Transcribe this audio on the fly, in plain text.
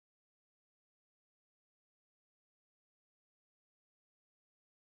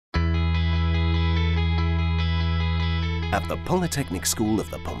At the Polytechnic School of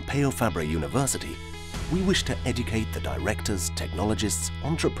the Pompeu Fabra University, we wish to educate the directors, technologists,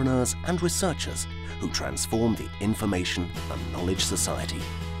 entrepreneurs and researchers who transform the information and knowledge society.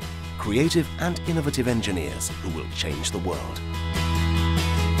 Creative and innovative engineers who will change the world.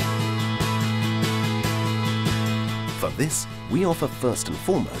 For this, we offer first and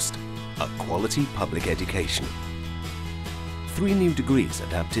foremost a quality public education. 3 new degrees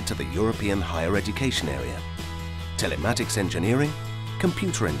adapted to the European higher education area: telematics engineering,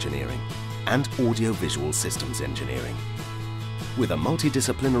 computer engineering, and audio-visual systems engineering. With a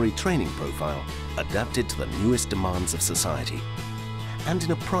multidisciplinary training profile adapted to the newest demands of society, and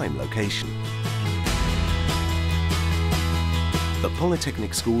in a prime location. The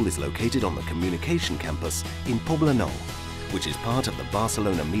Polytechnic School is located on the Communication Campus in Poblenou, which is part of the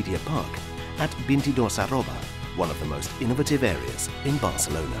Barcelona Media Park at 22 Arroba, one of the most innovative areas in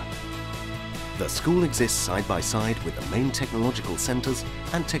Barcelona. The school exists side by side with the main technological centres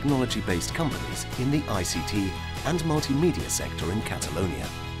and technology-based companies in the ICT and multimedia sector in Catalonia.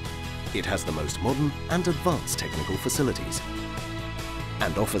 It has the most modern and advanced technical facilities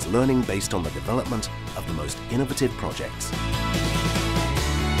and offers learning based on the development of the most innovative projects.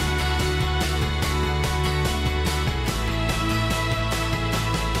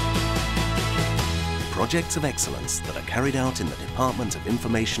 Projects of excellence that are carried out in the Department of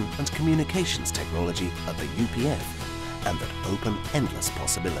Information and Communications Technology at the UPF and that open endless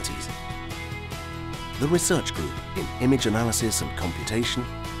possibilities. The research group in image analysis and computation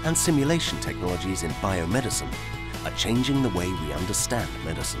and simulation technologies in biomedicine are changing the way we understand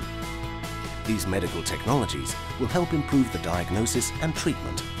medicine. These medical technologies will help improve the diagnosis and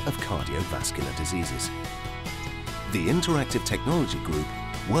treatment of cardiovascular diseases. The Interactive Technology Group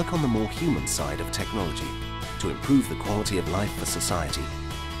work on the more human side of technology to improve the quality of life for society.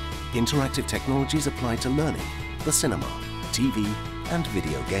 Interactive technologies apply to learning, the cinema, TV and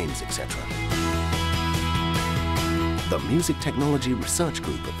video games, etc. The Music Technology Research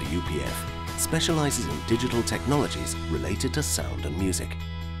Group of the UPF specializes in digital technologies related to sound and music.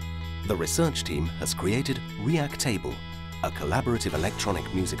 The research team has created Reactable, a collaborative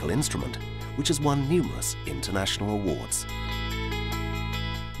electronic musical instrument which has won numerous international awards.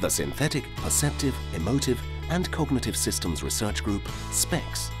 The Synthetic, Perceptive, Emotive and Cognitive Systems Research Group,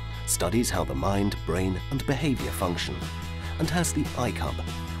 SPECS, studies how the mind, brain and behavior function and has the iCub,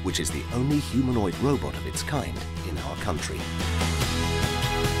 which is the only humanoid robot of its kind in our country.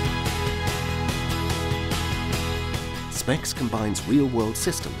 SPECS combines real-world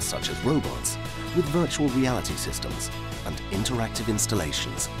systems such as robots with virtual reality systems and interactive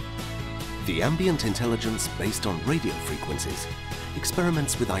installations. The ambient intelligence based on radio frequencies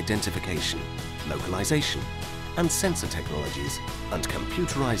experiments with identification, localization and sensor technologies and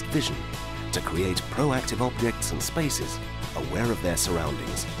computerized vision to create proactive objects and spaces aware of their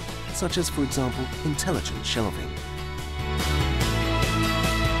surroundings, such as, for example, intelligent shelving.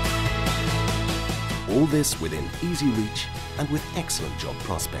 All this within easy reach and with excellent job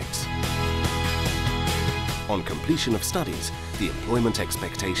prospects. On completion of studies, the employment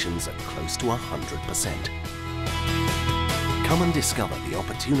expectations are close to 100%. Come and discover the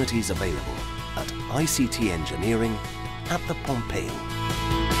opportunities available at ICT Engineering at the Pompeu.